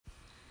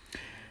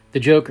The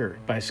Joker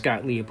by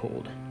Scott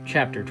Leopold,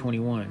 Chapter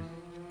 21.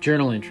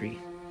 Journal entry.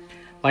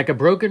 Like a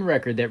broken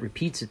record that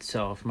repeats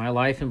itself, my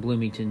life in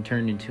Bloomington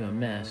turned into a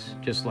mess,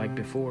 just like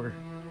before.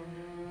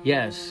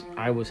 Yes,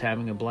 I was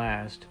having a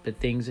blast,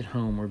 but things at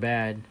home were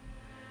bad.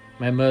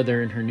 My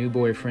mother and her new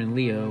boyfriend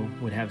Leo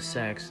would have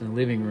sex in the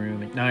living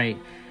room at night,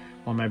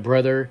 while my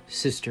brother,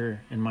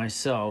 sister, and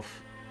myself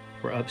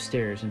were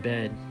upstairs in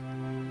bed.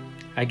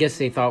 I guess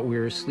they thought we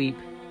were asleep.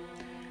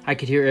 I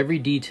could hear every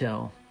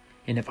detail,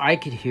 and if I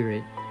could hear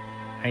it,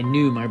 I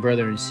knew my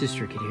brother and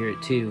sister could hear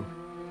it too.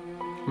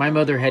 My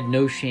mother had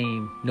no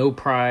shame, no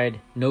pride,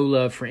 no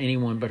love for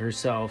anyone but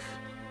herself.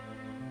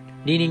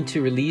 Needing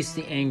to release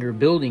the anger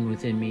building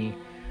within me,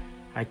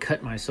 I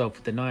cut myself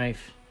with a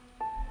knife.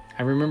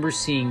 I remember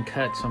seeing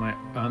cuts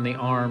on the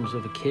arms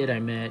of a kid I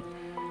met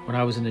when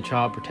I was in the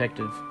Child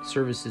Protective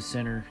Services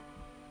Center.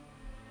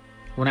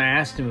 When I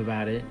asked him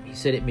about it, he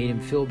said it made him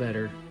feel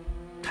better.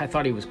 I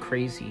thought he was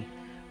crazy.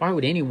 Why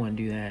would anyone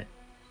do that?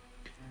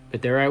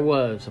 But there I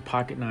was, a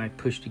pocket knife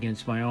pushed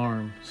against my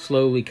arm,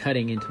 slowly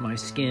cutting into my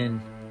skin,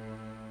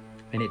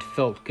 and it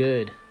felt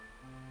good.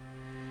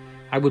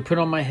 I would put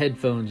on my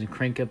headphones and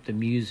crank up the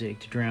music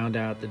to drown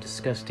out the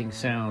disgusting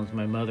sounds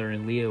my mother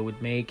and Leo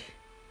would make.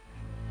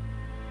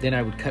 Then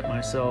I would cut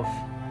myself.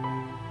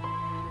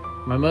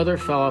 My mother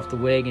fell off the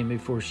wagon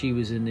before she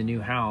was in the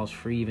new house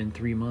for even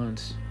 3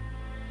 months.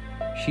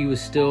 She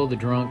was still the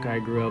drunk I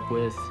grew up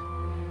with,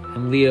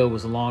 and Leo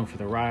was along for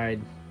the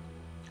ride.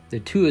 The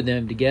two of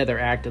them together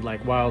acted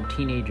like wild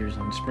teenagers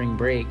on spring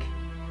break.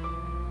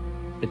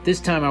 But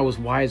this time I was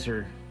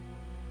wiser.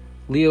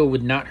 Leo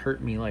would not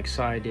hurt me like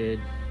Cy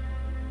did.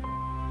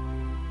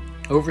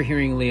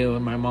 Overhearing Leo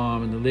and my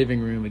mom in the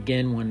living room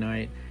again one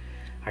night,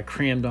 I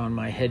crammed on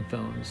my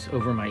headphones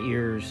over my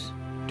ears,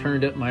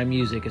 turned up my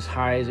music as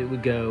high as it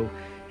would go,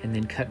 and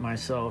then cut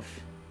myself.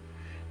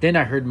 Then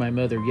I heard my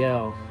mother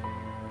yell.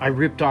 I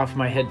ripped off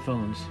my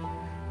headphones.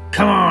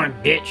 "Come on,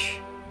 bitch!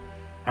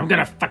 I'm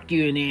gonna fuck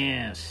you in the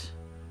ass."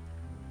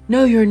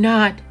 "No, you're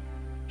not,"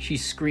 she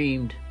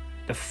screamed.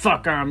 "The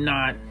fuck I'm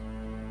not."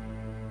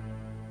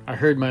 I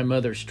heard my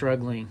mother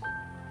struggling.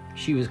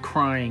 She was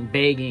crying,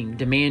 begging,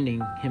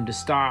 demanding him to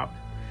stop.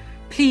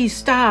 "Please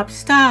stop,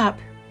 stop."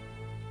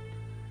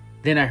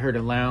 Then I heard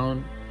a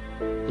loud,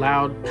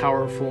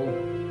 powerful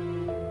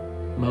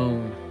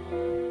moan.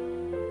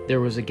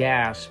 There was a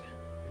gasp,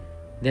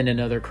 then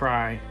another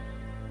cry.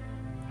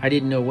 I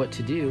didn't know what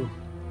to do.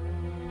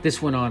 This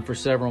went on for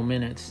several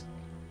minutes.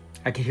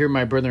 I could hear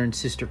my brother and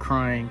sister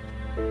crying.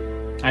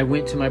 I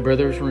went to my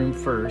brother's room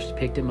first,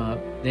 picked him up,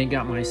 then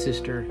got my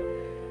sister.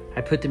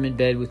 I put them in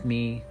bed with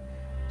me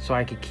so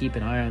I could keep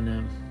an eye on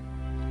them.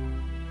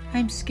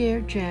 "I'm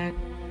scared, Jack.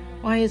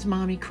 Why is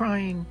Mommy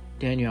crying?"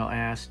 Danielle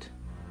asked.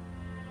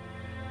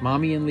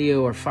 "Mommy and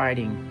Leo are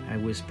fighting," I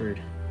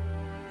whispered.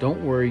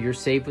 "Don't worry, you're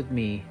safe with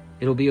me.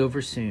 It'll be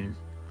over soon."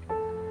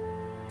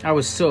 I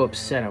was so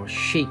upset I was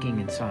shaking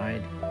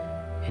inside.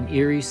 An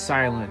eerie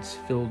silence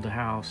filled the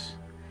house.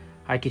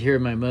 I could hear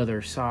my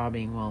mother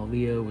sobbing while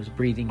Leo was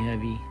breathing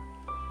heavy.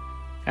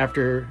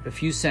 After a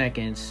few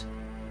seconds,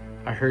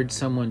 I heard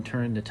someone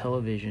turn the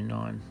television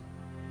on.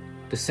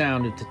 The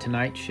sound of the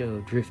Tonight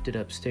Show drifted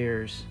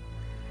upstairs.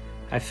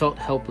 I felt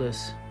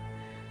helpless.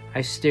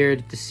 I stared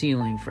at the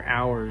ceiling for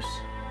hours.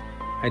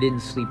 I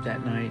didn't sleep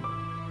that night.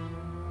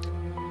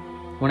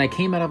 When I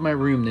came out of my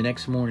room the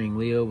next morning,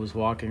 Leo was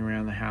walking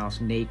around the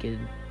house naked,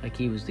 like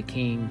he was the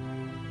king.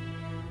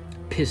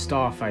 Pissed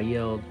off, I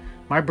yelled,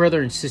 "My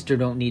brother and sister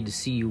don't need to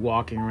see you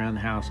walking around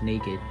the house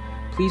naked.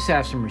 Please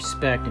have some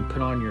respect and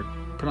put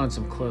on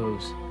some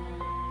clothes."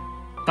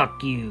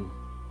 "Fuck you.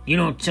 You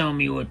don't tell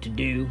me what to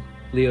do,"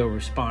 Leo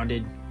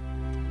responded.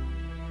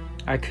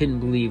 I couldn't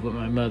believe what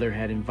my mother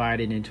had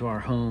invited into our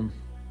home.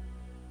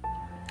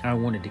 I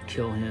wanted to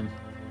kill him.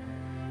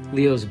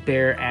 Leo's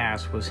bare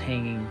ass was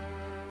hanging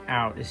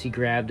out as he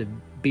grabbed a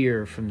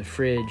beer from the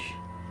fridge.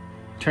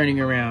 Turning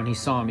around, he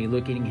saw me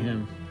looking at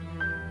him.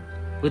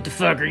 "What the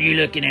fuck are you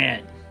looking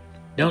at?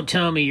 Don't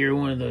tell me you're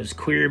one of those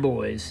queer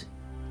boys."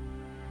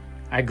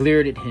 I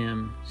glared at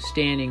him,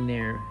 standing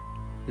there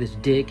with his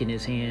dick in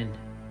his hand,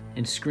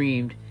 and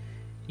screamed,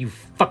 "You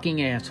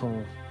fucking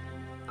asshole."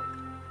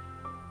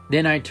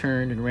 Then I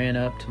turned and ran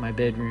up to my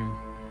bedroom,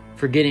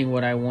 forgetting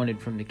what I wanted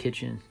from the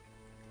kitchen.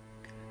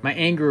 My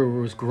anger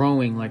was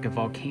growing like a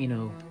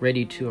volcano,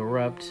 ready to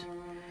erupt.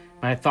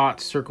 My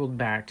thoughts circled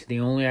back to the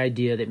only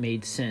idea that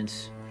made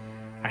sense.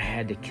 I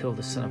had to kill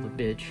the son of a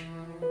bitch.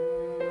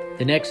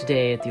 The next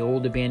day at the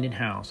old abandoned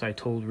house, I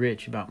told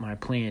Rich about my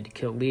plan to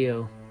kill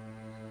Leo.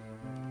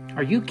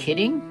 "Are you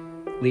kidding?"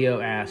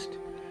 Leo asked.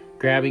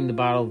 Grabbing the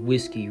bottle of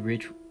whiskey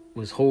Rich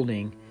was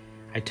holding,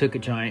 I took a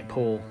giant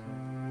pull.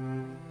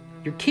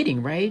 "You're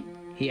kidding, right?"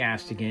 he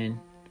asked again.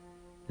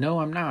 "No,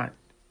 I'm not,"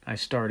 I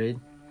started.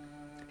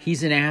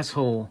 "He's an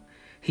asshole.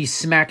 He's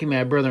smacking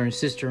my brother and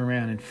sister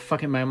around and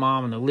fucking my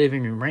mom in the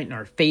living room right in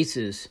our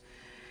faces.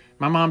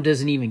 My mom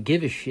doesn't even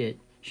give a shit.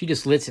 She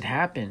just lets it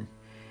happen.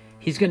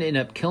 He's going to end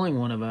up killing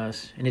one of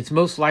us, and it's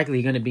most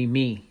likely going to be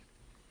me."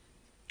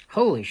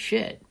 "Holy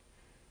shit.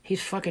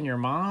 He's fucking your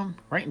mom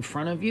right in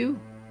front of you?"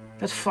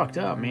 That's fucked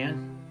up,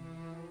 man.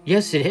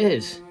 Yes, it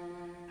is.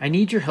 I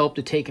need your help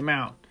to take him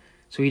out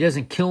so he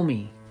doesn't kill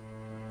me.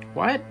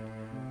 What?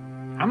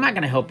 I'm not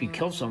going to help you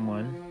kill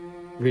someone,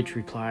 Rich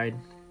replied.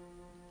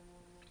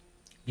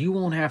 You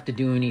won't have to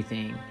do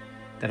anything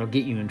that'll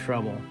get you in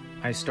trouble,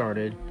 I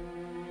started.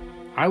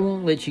 I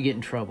won't let you get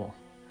in trouble.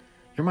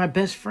 You're my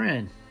best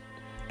friend,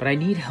 but I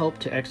need help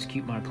to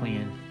execute my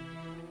plan.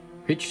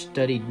 Rich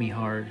studied me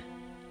hard.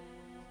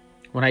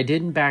 When I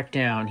didn't back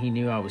down, he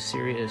knew I was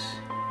serious.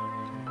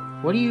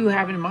 What do you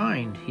have in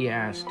mind? He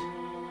asked.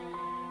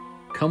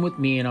 Come with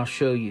me and I'll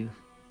show you.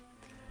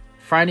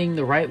 Finding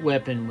the right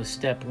weapon was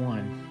step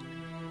one.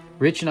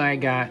 Rich and I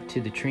got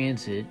to the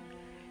transit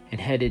and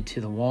headed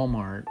to the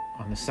Walmart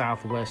on the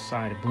southwest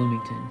side of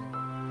Bloomington.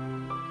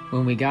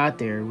 When we got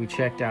there, we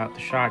checked out the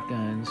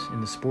shotguns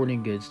in the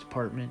sporting goods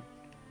department.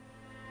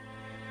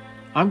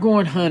 I'm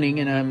going hunting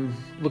and I'm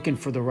looking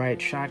for the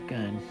right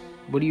shotgun.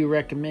 What do you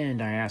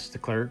recommend? I asked the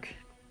clerk.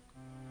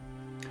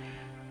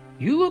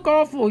 You look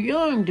awful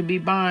young to be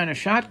buying a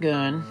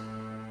shotgun.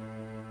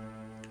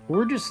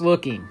 We're just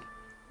looking.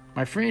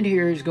 My friend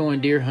here is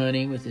going deer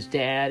hunting with his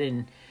dad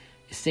and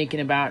is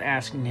thinking about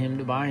asking him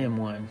to buy him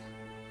one,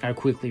 I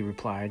quickly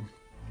replied.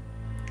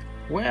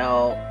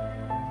 Well,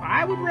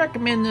 I would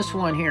recommend this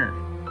one here.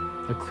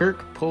 The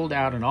clerk pulled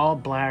out an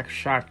all-black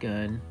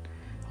shotgun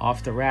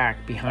off the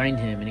rack behind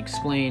him and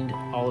explained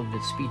all of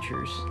its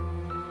features.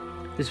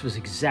 This was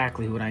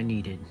exactly what I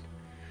needed.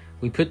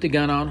 We put the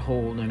gun on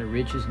hold under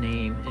Rich's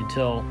name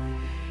until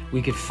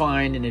we could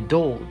find an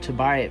adult to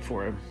buy it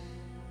for him.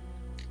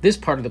 This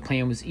part of the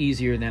plan was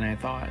easier than I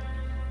thought.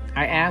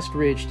 I asked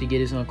Rich to get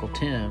his Uncle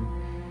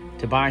Tim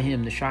to buy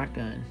him the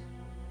shotgun.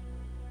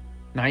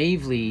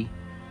 Naively,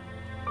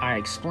 I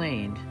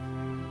explained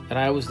that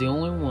I was the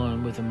only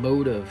one with a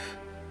motive.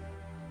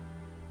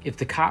 If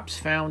the cops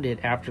found it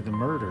after the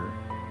murder,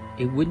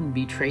 it wouldn't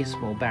be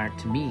traceable back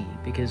to me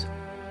because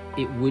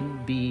it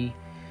would be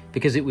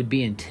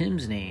in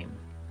Tim's name.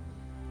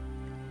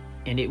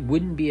 And it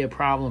wouldn't be a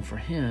problem for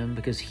him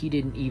because he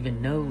didn't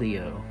even know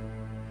Leo.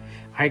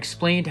 I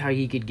explained how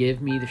he could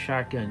give me the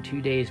shotgun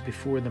 2 days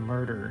before the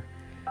murder,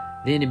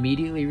 then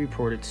immediately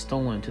report it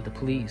stolen to the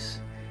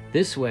police.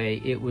 This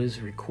way, it was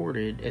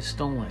recorded as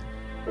stolen.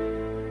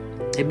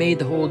 It made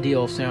the whole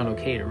deal sound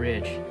okay to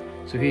Rich,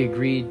 so he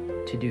agreed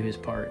to do his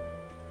part.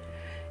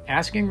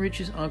 Asking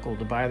Rich's uncle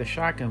to buy the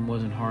shotgun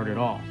wasn't hard at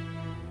all.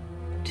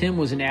 Tim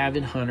was an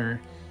avid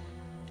hunter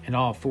and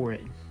all for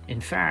it. In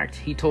fact,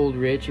 he told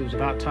Rich it was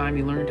about time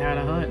he learned how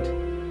to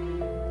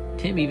hunt.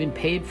 Tim even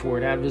paid for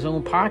it out of his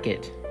own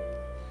pocket.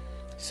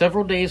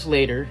 Several days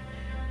later,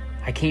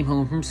 I came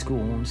home from school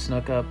and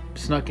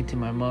snuck into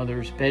my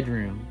mother's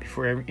bedroom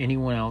before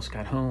anyone else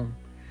got home.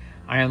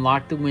 I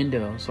unlocked the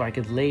window so I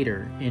could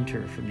later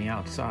enter from the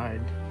outside.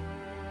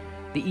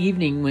 The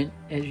evening went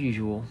as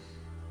usual.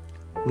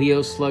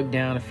 Leo slugged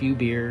down a few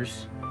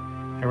beers.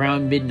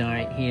 Around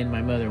midnight, he and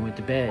my mother went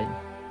to bed.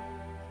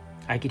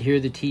 I could hear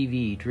the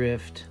TV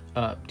drift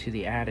up to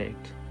the attic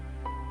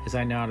as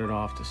I nodded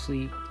off to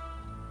sleep.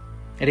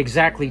 At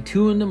exactly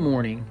 2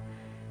 a.m,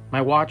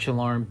 my watch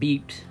alarm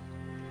beeped.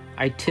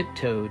 I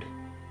tiptoed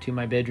to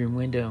my bedroom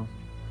window.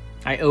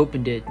 I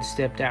opened it and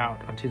stepped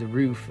out onto the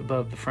roof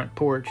above the front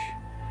porch.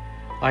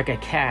 Like a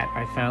cat,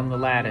 I found the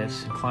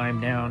lattice and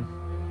climbed down.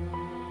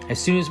 As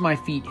soon as my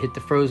feet hit the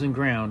frozen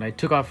ground, I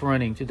took off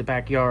running through the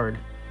backyard.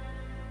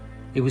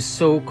 It was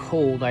so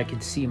cold I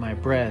could see my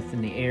breath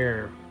in the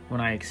air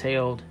when I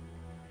exhaled.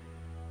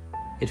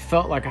 It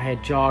felt like I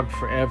had jogged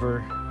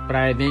forever, but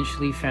I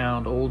eventually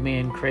found Old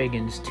Man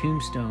Cragen's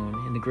tombstone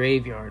in the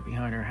graveyard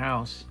behind our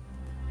house.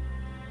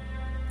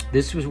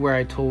 This was where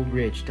I told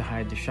Rich to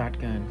hide the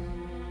shotgun.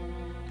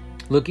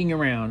 Looking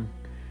around,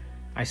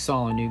 I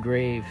saw a new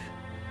grave.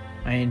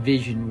 I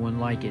envisioned one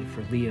like it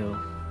for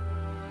Leo.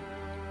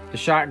 The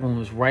shotgun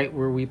was right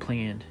where we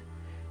planned.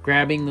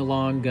 Grabbing the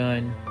long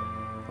gun,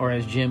 or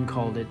as Jim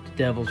called it, the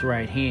devil's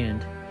right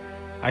hand,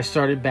 I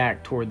started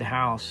back toward the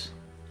house.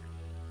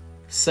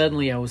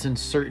 Suddenly, I was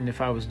uncertain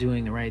if I was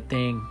doing the right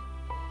thing.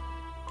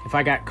 If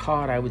I got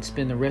caught, I would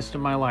spend the rest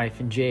of my life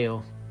in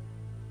jail.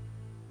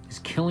 Is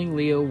killing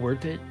Leo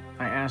worth it?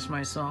 I asked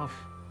myself.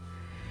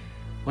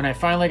 When I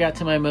finally got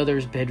to my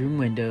mother's bedroom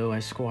window, I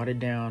squatted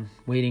down,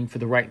 waiting for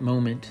the right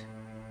moment.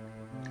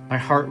 My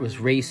heart was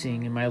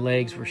racing and my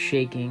legs were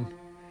shaking.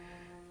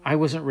 I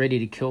wasn't ready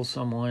to kill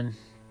someone.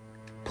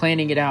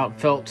 Planning it out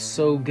felt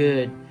so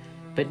good,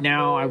 but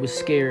now I was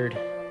scared.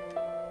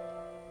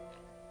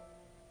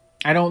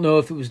 I don't know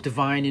if it was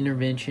divine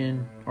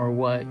intervention or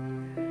what,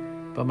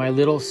 but my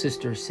little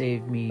sister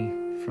saved me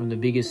from the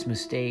biggest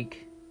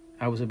mistake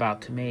I was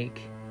about to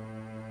make.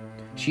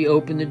 She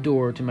opened the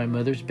door to my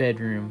mother's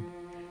bedroom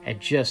at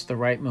just the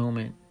right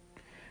moment.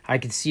 I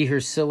could see her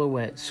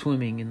silhouette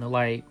swimming in the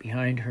light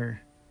behind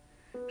her.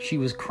 She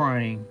was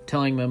crying,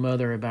 telling my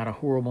mother about a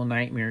horrible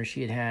nightmare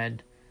she had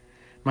had.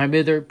 My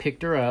mother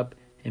picked her up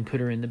and put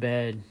her in the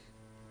bed.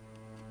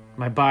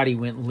 My body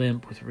went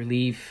limp with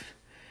relief.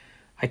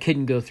 I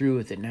couldn't go through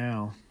with it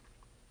now.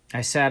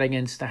 I sat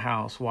against the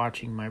house,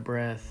 watching my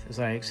breath as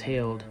I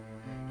exhaled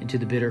into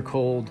the bitter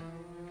cold.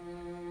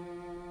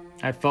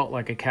 I felt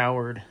like a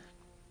coward.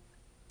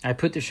 I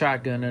put the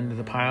shotgun under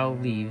the pile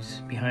of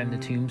leaves behind the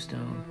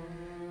tombstone.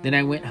 Then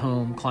I went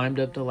home, climbed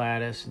up the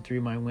lattice, and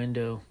through my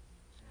window.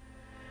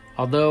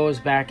 Although I was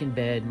back in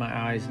bed, my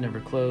eyes never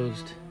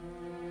closed.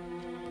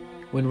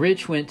 When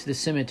Rich went to the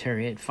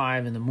cemetery at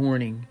 5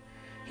 a.m,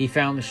 he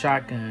found the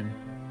shotgun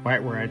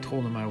right where I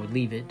told him I would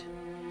leave it.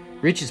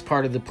 Rich's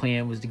part of the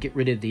plan was to get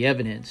rid of the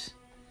evidence.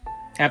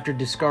 After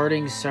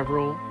discarding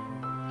several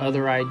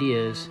other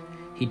ideas,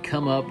 he'd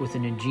come up with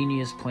an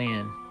ingenious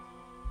plan.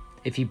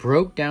 If he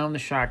broke down the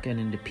shotgun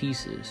into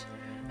pieces,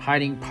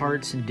 hiding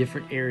parts in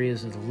different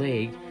areas of the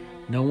leg,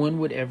 no one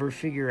would ever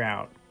figure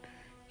out,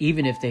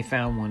 even if they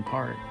found one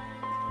part.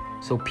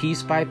 So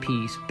piece by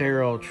piece,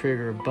 barrel,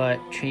 trigger, butt,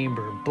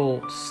 chamber,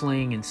 bolt,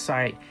 sling, and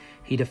sight,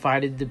 he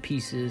divided the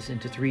pieces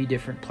into 3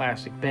 different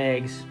plastic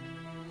bags.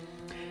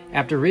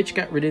 After Rich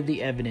got rid of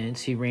the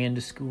evidence, he ran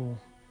to school,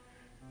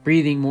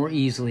 breathing more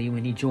easily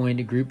when he joined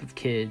a group of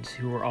kids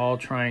who were all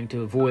trying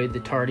to avoid the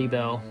tardy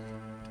bell.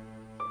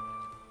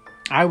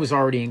 I was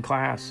already in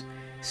class,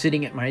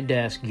 sitting at my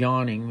desk,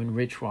 yawning when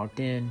Rich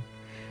walked in.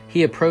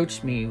 He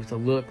approached me with a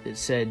look that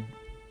said,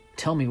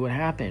 "Tell me what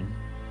happened,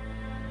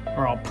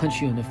 or I'll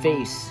punch you in the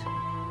face."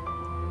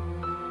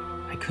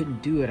 "I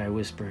couldn't do it," I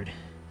whispered.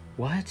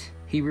 "What?"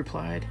 he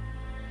replied.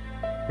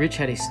 Rich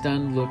had a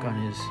stunned look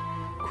on his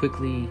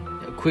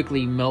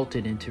quickly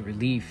melted into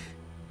relief.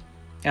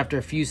 After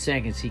a few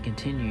seconds, he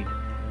continued,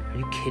 "Are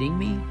you kidding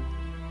me?"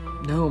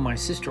 "No, my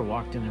sister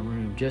walked in the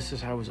room just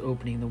as I was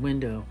opening the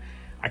window.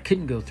 I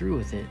couldn't go through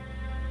with it."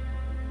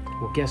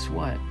 "Well, guess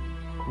what?"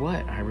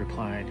 "What?" I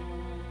replied.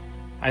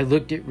 I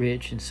looked at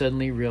Rich and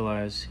suddenly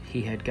realized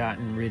he had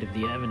gotten rid of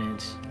the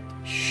evidence.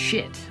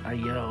 "Shit!" I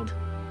yelled.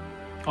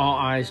 All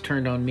eyes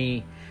turned on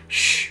me.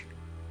 "Shh!"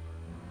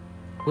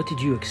 "What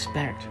did you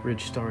expect?"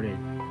 Rich started.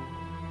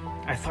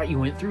 "I thought you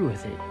went through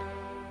with it."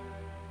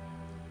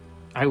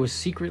 I was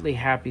secretly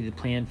happy the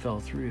plan fell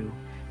through,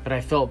 but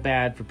I felt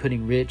bad for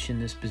putting Rich in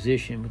this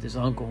position with his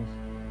uncle.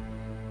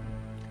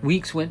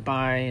 Weeks went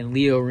by and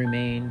Leo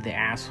remained the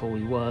asshole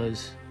he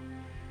was.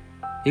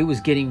 It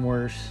was getting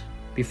worse.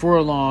 Before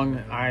long,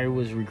 I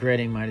was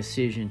regretting my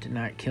decision to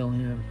not kill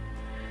him.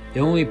 The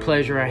only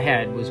pleasure I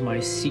had was my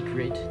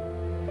secret,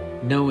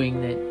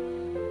 knowing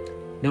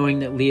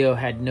that Leo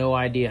had no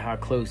idea how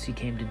close he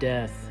came to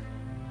death.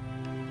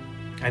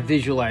 I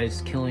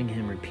visualized killing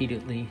him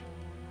repeatedly.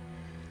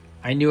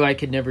 I knew I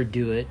could never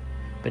do it,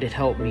 but it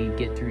helped me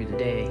get through the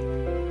day.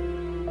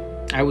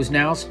 I was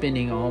now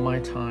spending all my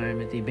time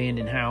at the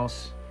abandoned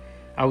house.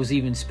 I was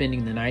even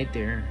spending the night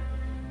there.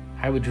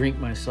 I would drink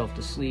myself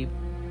to sleep.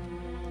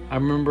 I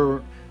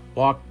remember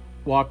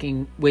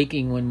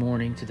waking one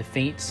morning to the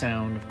faint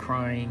sound of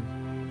crying.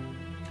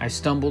 I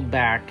stumbled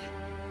back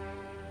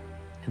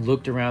and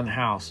looked around the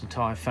house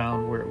until I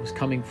found where it was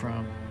coming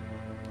from.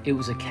 It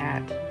was a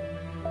cat.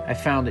 I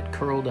found it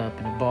curled up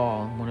in a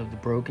ball in one of the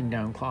broken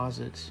down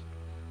closets.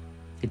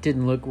 It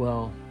didn't look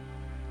well.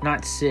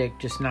 Not sick,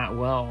 just not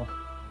well.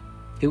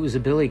 It was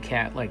a billy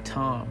cat like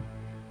Tom,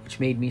 which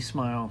made me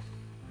smile.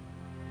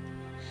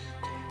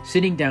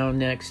 Sitting down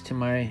next to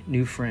my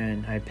new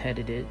friend, I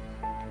petted it.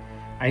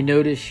 I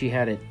noticed she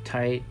had a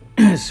tight,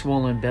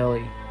 swollen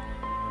belly.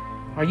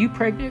 "Are you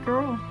pregnant,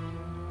 girl?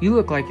 You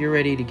look like you're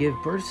ready to give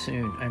birth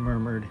soon," I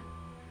murmured.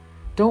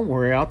 "Don't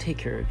worry, I'll take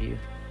care of you."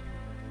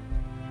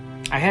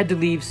 I had to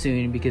leave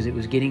soon because it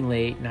was getting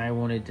late and I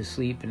wanted to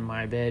sleep in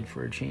my bed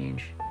for a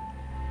change.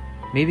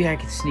 Maybe I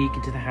could sneak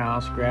into the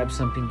house, grab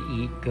something to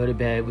eat, go to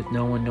bed with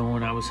no one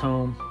knowing I was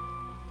home.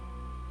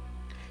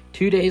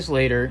 2 days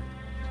later,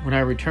 when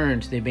I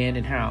returned to the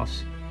abandoned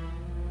house,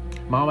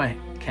 Mama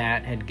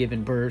Cat had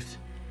given birth.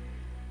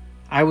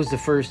 I was the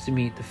first to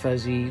meet the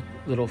fuzzy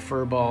little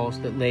fur balls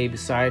that lay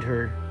beside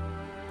her.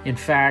 In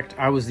fact,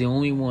 I was the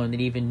only one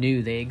that even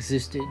knew they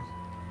existed.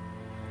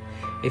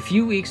 A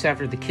few weeks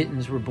after the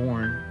kittens were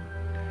born,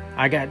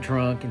 I got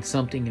drunk and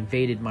something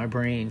invaded my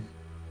brain.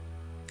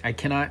 I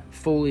cannot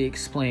fully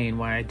explain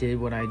why I did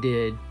what I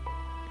did.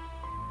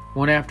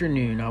 One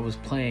afternoon, I was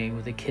playing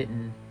with a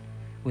kitten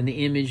when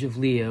the image of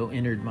Leo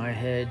entered my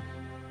head.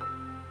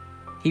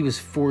 He was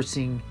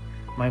forcing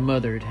my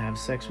mother to have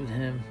sex with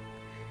him.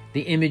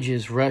 The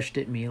images rushed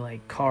at me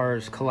like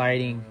cars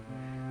colliding.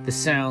 The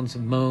sounds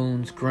of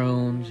moans,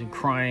 groans, and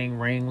crying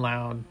rang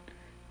loud in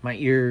my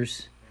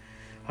ears.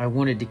 I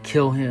wanted to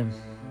kill him.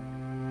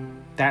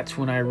 That's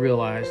when I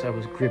realized I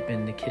was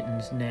gripping the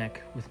kitten's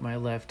neck with my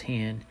left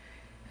hand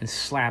and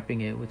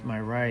slapping it with my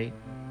right.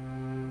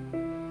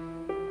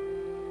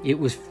 It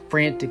was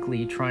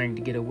frantically trying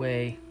to get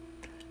away,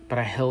 but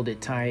I held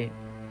it tight.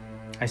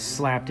 I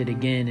slapped it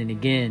again and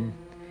again,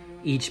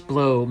 each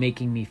blow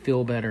making me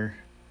feel better.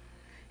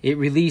 It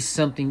released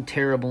something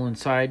terrible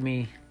inside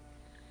me.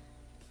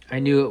 I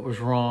knew it was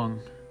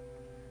wrong,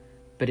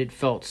 but it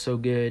felt so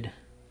good.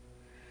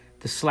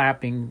 The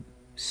slapping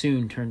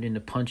soon turned into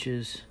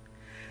punches.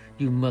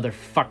 "You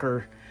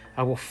motherfucker,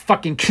 I will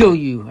fucking kill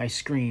you," I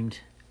screamed.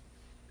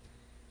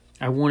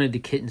 I wanted the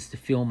kittens to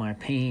feel my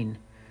pain.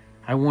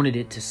 I wanted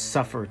it to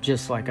suffer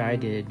just like I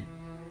did.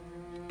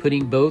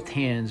 Putting both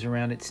hands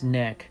around its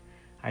neck,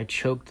 I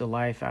choked the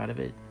life out of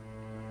it.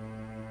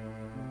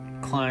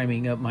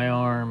 Climbing up my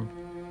arm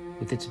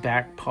with its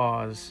back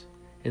paws,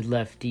 it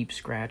left deep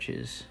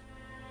scratches.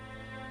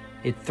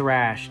 It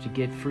thrashed to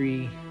get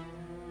free.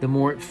 The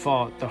more it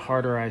fought, the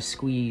harder I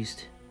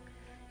squeezed.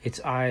 Its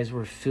eyes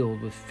were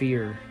filled with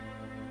fear.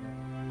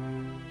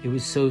 It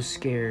was so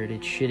scared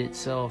it shit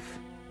itself.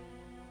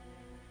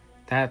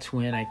 That's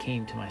when I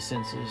came to my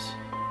senses.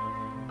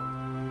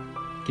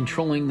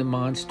 Controlling the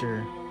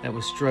monster that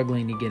was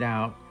struggling to get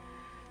out,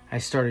 I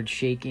started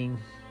shaking.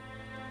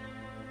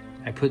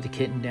 I put the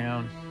kitten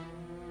down.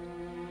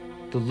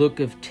 The look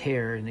of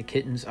terror in the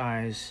kitten's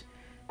eyes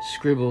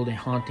scribbled a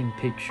haunting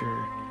picture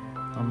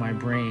on my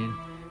brain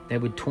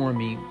that would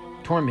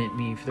torment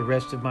me for the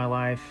rest of my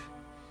life.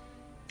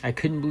 I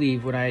couldn't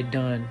believe what I had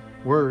done.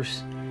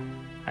 Worse,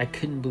 I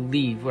couldn't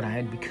believe what I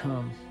had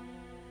become.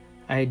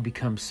 I had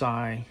become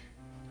Psy.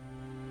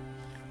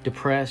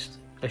 Depressed,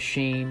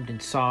 ashamed,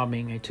 and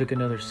sobbing, I took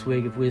another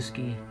swig of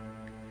whiskey.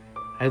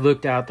 I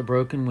looked out the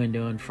broken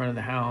window in front of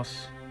the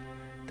house.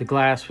 The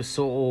glass was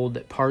so old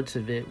that parts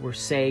of it were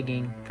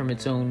sagging from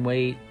its own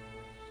weight.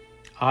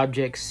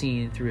 Objects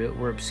seen through it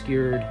were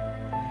obscured.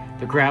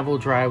 The gravel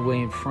driveway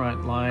in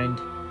front, lined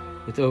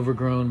with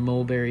overgrown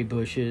mulberry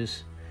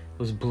bushes,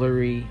 was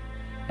blurry,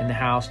 and the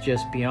house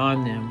just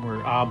beyond them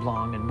were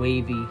oblong and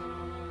wavy.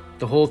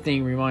 The whole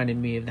thing reminded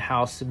me of the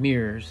House of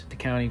Mirrors at the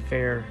county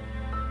fair.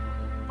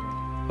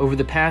 Over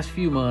the past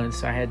few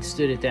months, I had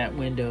stood at that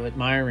window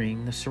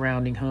admiring the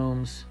surrounding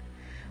homes.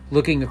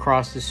 Looking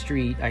across the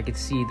street, I could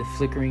see the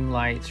flickering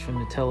lights from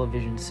the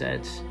television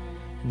sets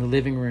in the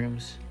living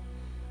rooms.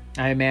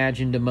 I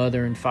imagined a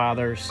mother and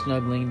father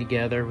snuggling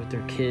together with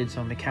their kids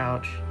on the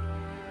couch.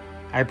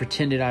 I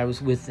pretended I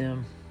was with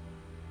them.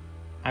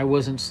 I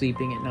wasn't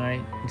sleeping at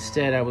night.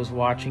 Instead, I was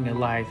watching a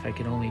life I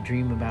could only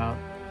dream about.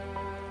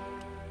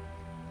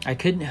 I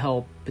couldn't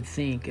help but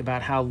think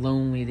about how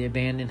lonely the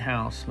abandoned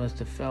house must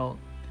have felt,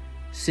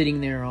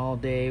 sitting there all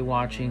day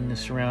watching the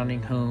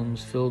surrounding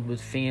homes filled with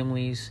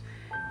families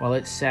while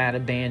it sat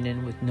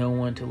abandoned with no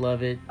one to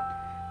love it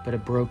but a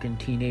broken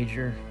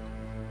teenager.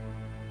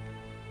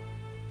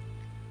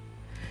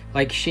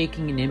 Like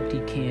shaking an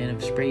empty can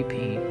of spray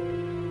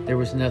paint, there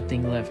was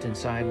nothing left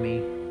inside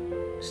me.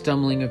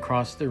 Stumbling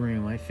across the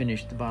room, I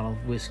finished the bottle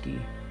of whiskey,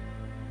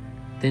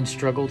 then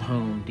struggled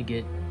home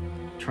to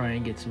try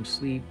and get some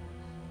sleep.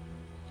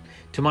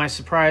 To my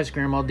surprise,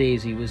 Grandma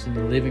Daisy was in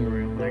the living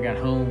room when I got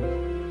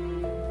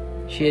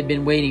home. She had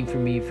been waiting for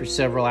me for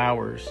several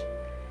hours.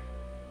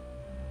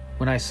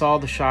 When I saw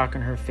the shock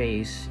on her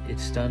face, it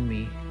stunned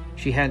me.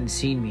 She hadn't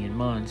seen me in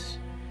months.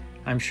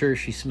 I'm sure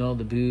she smelled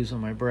the booze on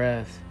my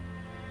breath.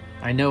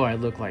 I know I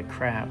look like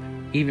crap.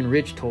 Even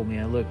Rich told me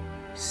I looked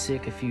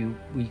sick a few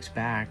weeks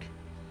back.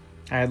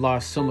 I had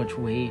lost so much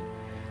weight.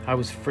 I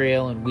was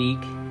frail and weak.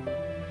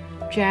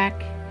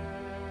 "Jack,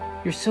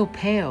 you're so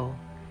pale,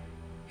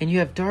 and you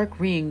have dark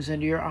rings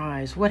under your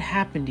eyes. What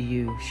happened to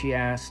you?" she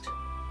asked.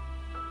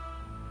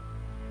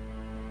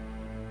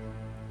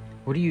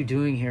 "What are you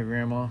doing here,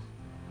 Grandma?"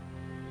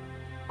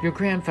 "Your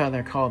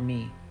grandfather called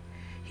me.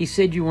 He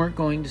said you weren't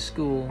going to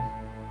school."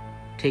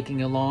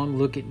 Taking a long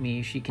look at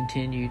me, she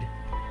continued,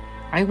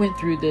 "I went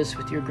through this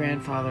with your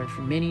grandfather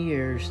for many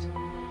years,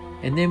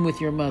 and then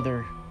with your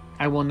mother.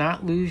 I will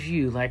not lose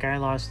you like I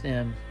lost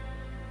them.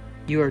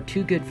 You are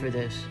too good for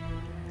this.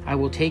 I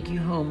will take you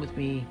home with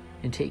me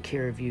and take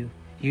care of you.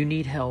 You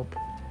need help."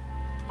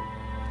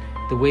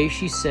 The way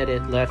she said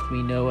it left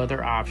me no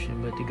other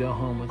option but to go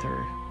home with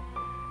her.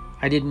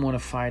 I didn't want to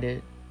fight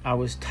it. I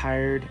was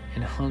tired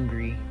and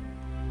hungry,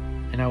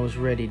 and I was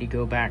ready to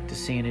go back to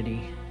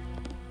sanity.